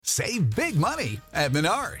Save big money at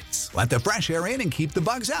Menards. Let the fresh air in and keep the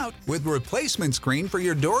bugs out with replacement screen for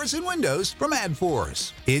your doors and windows from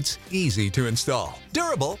AdForce. It's easy to install,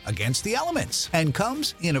 durable against the elements, and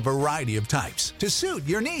comes in a variety of types to suit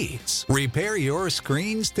your needs. Repair your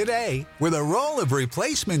screens today with a roll of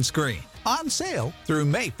replacement screen on sale through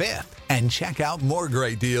May 5th. And check out more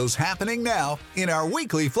great deals happening now in our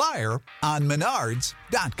weekly flyer on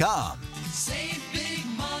Menards.com. Save big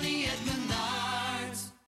money at Menards.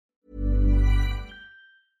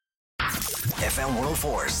 FM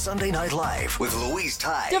 104 Sunday Night Live with Louise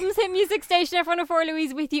Ty. Dublin's hit music station F104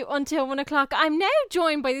 Louise with you until 1 o'clock. I'm now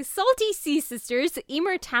joined by the Salty Sea sisters,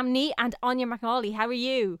 Emer Tamney and Anya McNally. How are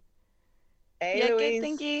you? Hey, Louise. Good,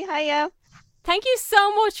 thank you. Hiya. Thank you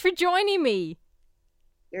so much for joining me.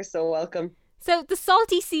 You're so welcome. So, the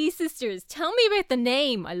Salty Sea sisters, tell me about the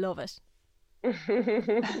name. I love it. Anya,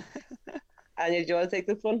 do you want to take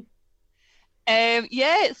this one?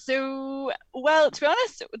 So, well, to be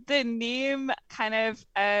honest, the name kind of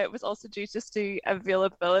was also due just to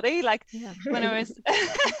availability. Like when I was,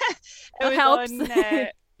 That helps.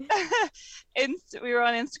 We were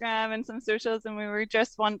on Instagram and some socials, and we were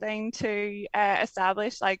just wanting to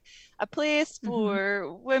establish like a place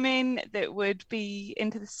for women that would be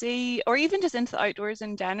into the sea, or even just into the outdoors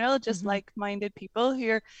in general, just like-minded people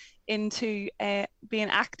who are into being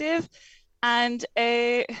active. And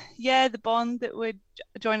the bond that would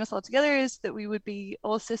join us all together is that we would be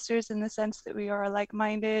all sisters in the sense that we are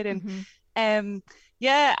like-minded, and and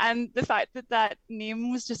the fact that that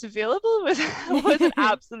name was just available was an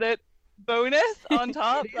absolute bonus on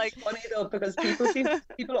top. Like, funny though, because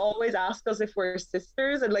people always ask us if we're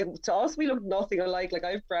sisters, and like to us we look nothing alike. Like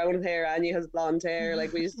I have brown hair, Anya has blonde hair,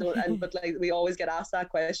 like we just don't, but like we always get asked that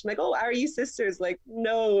question, like, oh, are you sisters? Like,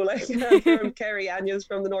 no, like I'm from Kerry, Anya's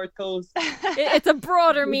from the North Coast. It's a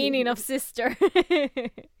broader meaning of sister.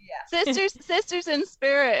 Sisters in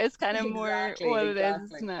spirit is kind of more what it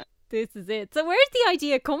is, isn't it? This is it. So where's the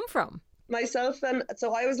idea come from? Myself, and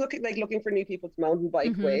so I was looking for new people to mountain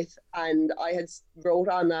bike with, and I had wrote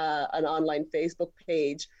on an online Facebook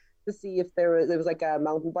page to see if there was like a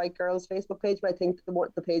mountain bike girls Facebook page, but I think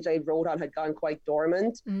the page I wrote on had gone quite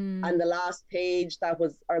dormant. And the last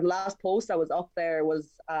post that was up there was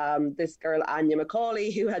this girl Anya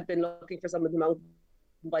McCauley, who had been looking for someone to mountain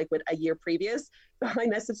bike with a year previous. So I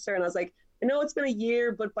messaged her and I was like, I know it's been a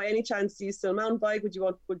year, but by any chance do you still mountain bike? Would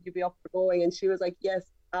you be up for going? And she was like, yes,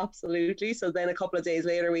 absolutely. So then a couple of days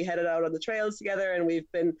later we headed out on the trails together, and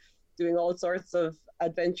we've been doing all sorts of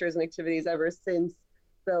adventures and activities ever since.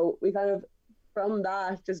 So we kind of from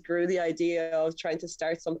that just grew the idea of trying to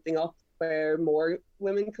start something up where more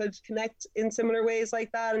women could connect in similar ways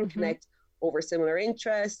like that, and connect over similar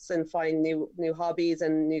interests and find new hobbies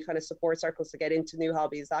and new kind of support circles to get into new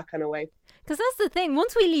hobbies, that kind of way. Because that's the thing,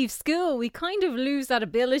 once we leave school we kind of lose that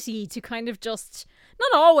ability to kind of just,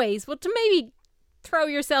 not always, but to maybe throw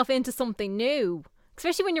yourself into something new,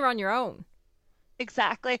 especially when you're on your own.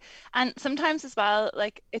 Exactly. And sometimes as well,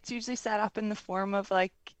 like it's usually set up in the form of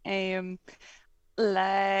like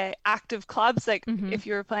active clubs, like if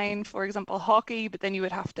you were playing, for example, hockey, but then you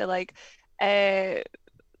would have to like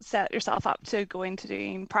set yourself up to go into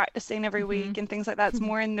doing practicing every week and things like that. It's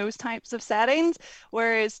more in those types of settings,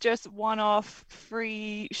 whereas just one-off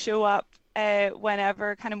free show up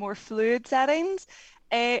whenever, kind of more fluid settings,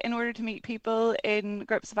 in order to meet people in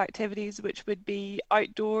groups of activities which would be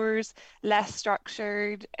outdoors, less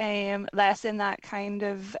structured, less in that kind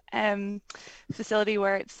of facility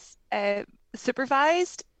where it's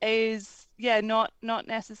supervised, is not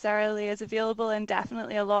necessarily as available, and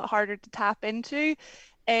definitely a lot harder to tap into.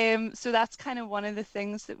 So that's kind of one of the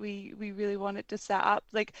things that we really wanted to set up.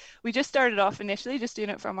 Like we just started off initially just doing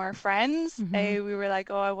it from our friends. We were like,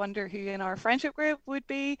 oh, I wonder who in our friendship group would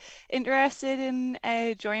be interested in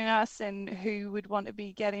joining us, and who would want to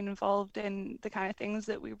be getting involved in the kind of things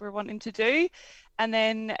that we were wanting to do. And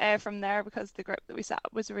then from there, because the group that we set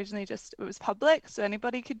up was originally it was public, so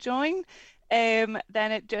anybody could join. Then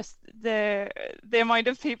it just the amount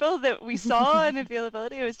of people that we saw and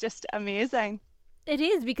availability was just amazing. It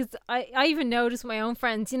is, because I even noticed with my own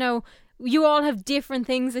friends, you know, you all have different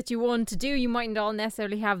things that you want to do. You mightn't all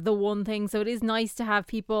necessarily have the one thing. So it is nice to have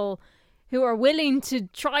people who are willing to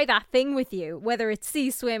try that thing with you, whether it's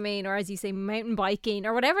sea swimming or, as you say, mountain biking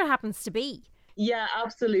or whatever it happens to be. Yeah,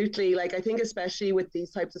 absolutely. Like I think especially with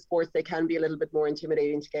these types of sports, they can be a little bit more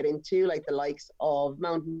intimidating to get into, like the likes of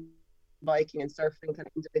mountain biking and surfing, kind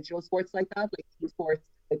of individual sports like that. Like team sports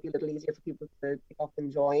might be a little easier for people to pick up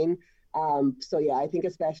and join. So yeah, I think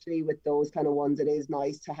especially with those kind of ones, it is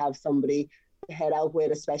nice to have somebody to head out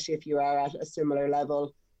with, especially if you are at a similar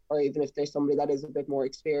level or even if there's somebody that is a bit more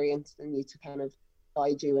experienced and need to kind of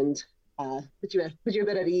guide you and put you a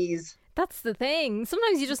bit at ease. That's the thing.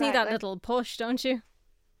 Sometimes you just need that little push, don't you?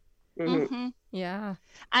 Mm-hmm. Yeah.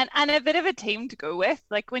 And a bit of a team to go with.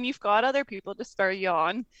 Like when you've got other people to spur you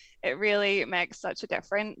on, it really makes such a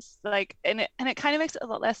difference. Like and it kind of makes it a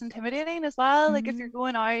lot less intimidating as well. Like if you're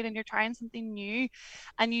going out and you're trying something new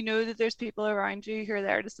and you know that there's people around you who are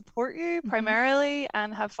there to support you primarily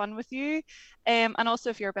and have fun with you. And also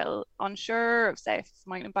if you're a bit unsure of, say, if it's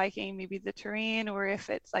mountain biking, maybe the terrain, or if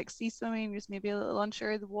it's like sea swimming, you're just maybe a little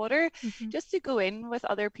unsure of the water, just to go in with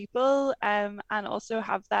other people and also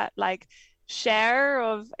have that like share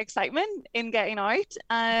of excitement in getting out.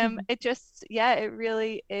 It just, it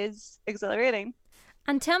really is exhilarating.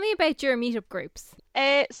 And tell me about your meetup groups.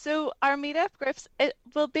 So our meetup groups,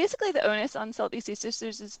 basically the onus on Salty Sea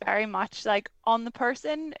Sisters is very much like on the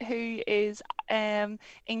person who is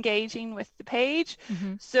engaging with the page.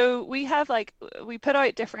 So we have we put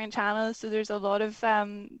out different channels, so there's a lot of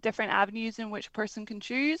different avenues in which a person can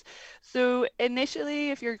choose. So initially,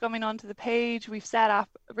 if you're coming onto the page, we've set up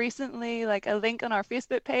recently like a link on our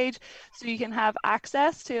Facebook page, so you can have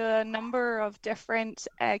access to a number of different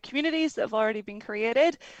communities that have already been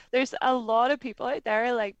created. There's a lot of people out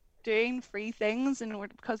there like doing free things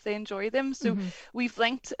because they enjoy them. So we've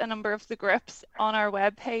linked a number of the groups on our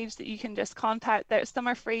webpage that you can just contact. There, some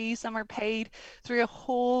are free, some are paid, through a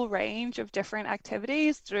whole range of different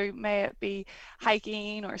activities. Through, may it be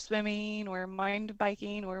hiking or swimming or mountain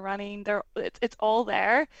biking or running. It's all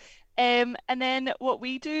there. And then what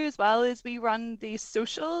we do as well is we run these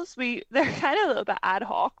socials. They're kind of a little bit ad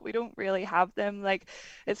hoc. We don't really have them like,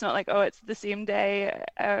 it's not like, oh, it's the same day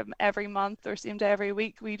every month or same day every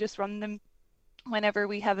week. We just run them whenever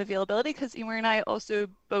we have availability, because Emer and I also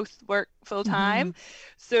both work full time,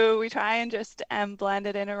 so we try and just blend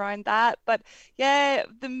it in around that. But yeah,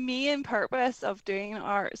 the main purpose of doing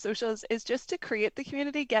our socials is just to create the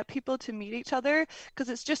community, get people to meet each other, because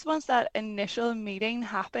it's just once that initial meeting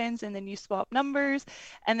happens and then you swap numbers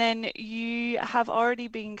and then you have already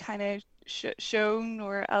been kind of shown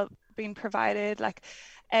or been provided like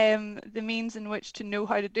the means in which to know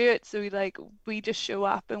how to do it. So we just show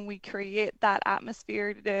up and we create that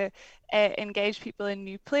atmosphere to engage people in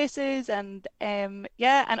new places, and and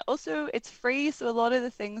also it's free. So a lot of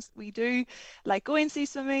the things we do, like going sea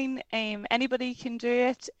swimming, anybody can do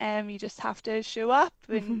it. You just have to show up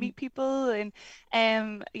and meet people,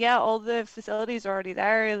 and all the facilities are already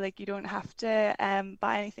there. Like you don't have to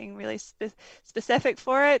buy anything really specific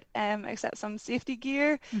for it, except some safety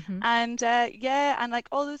gear, and and like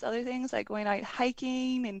all those other things like going out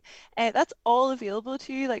hiking, and that's all available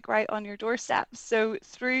to you like right on your doorstep. So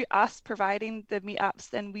through us providing the meetups,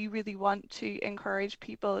 then we really want to encourage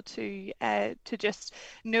people to just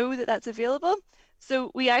know that that's available.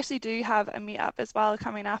 So we actually do have a meetup as well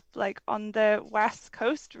coming up like on the West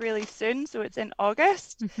Coast really soon. So it's in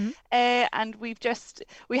August. And we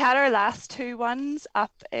had our last two ones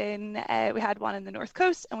up in, we had one in the North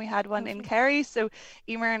Coast and we had one in Kerry. So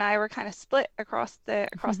Emer and I were kind of split across the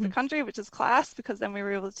country, which is class, because then we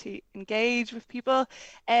were able to engage with people.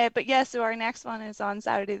 But yeah, so our next one is on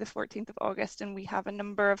Saturday, the 14th of August, and we have a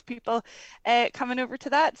number of people coming over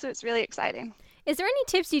to that. So it's really exciting. Is there any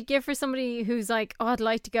tips you'd give for somebody who's like, oh, I'd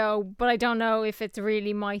like to go, but I don't know if it's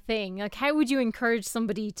really my thing? Like, how would you encourage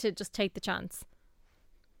somebody to just take the chance?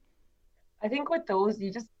 I think with those,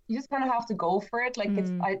 you just kind of have to go for it. Like it's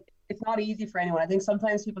not easy for anyone. I think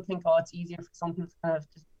sometimes people think, oh, it's easier for some people to kind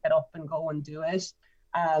of just get up and go and do it.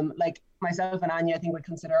 Like myself and Anya, I think we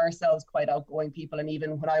consider ourselves quite outgoing people. And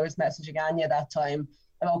even when I was messaging Anya that time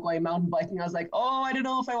about going mountain biking, I was like, oh, I don't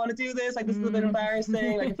know if I want to do this. Like, this is a bit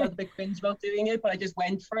embarrassing. Like, I felt a bit cringe about doing it, but I just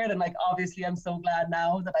went for it. And like, obviously, I'm so glad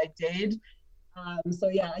now that I did. So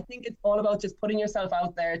yeah, I think it's all about just putting yourself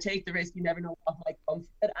out there, take the risk. You never know what might come from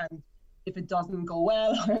it. And if it doesn't go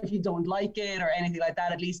well, or if you don't like it or anything like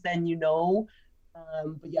that, at least then you know.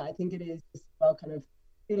 But yeah, I think it is just about kind of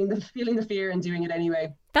feeling the fear and doing it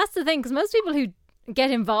anyway. That's the thing, because most people who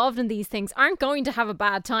get involved in these things aren't going to have a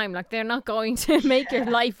bad time. Like, they're not going to make your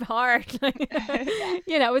life hard.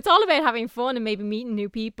 You know, it's all about having fun and maybe meeting new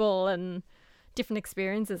people and different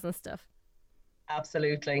experiences and stuff.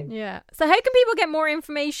 Absolutely. Yeah. So how can people get more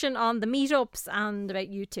information on the meetups and about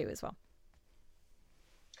you too as well?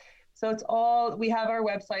 So we have our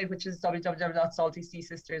website, which is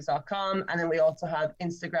www.saltyseasisters.com, and then we also have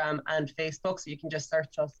Instagram and Facebook, so you can just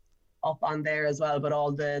search us up on there as well. But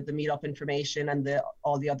all the meetup information and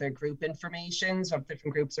all the other group informations of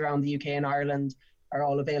different groups around the UK and Ireland are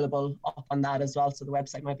all available up on that as well. So the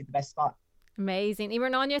website might be the best spot. Amazing. Emer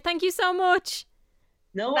and Anya, thank you so much.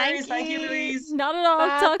 No worries. Thank you, Louise. Not at all.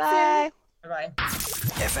 Talk soon. Bye. Bye-bye.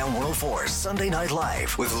 FM 104 Sunday Night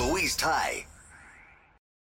Live with Louise Ty.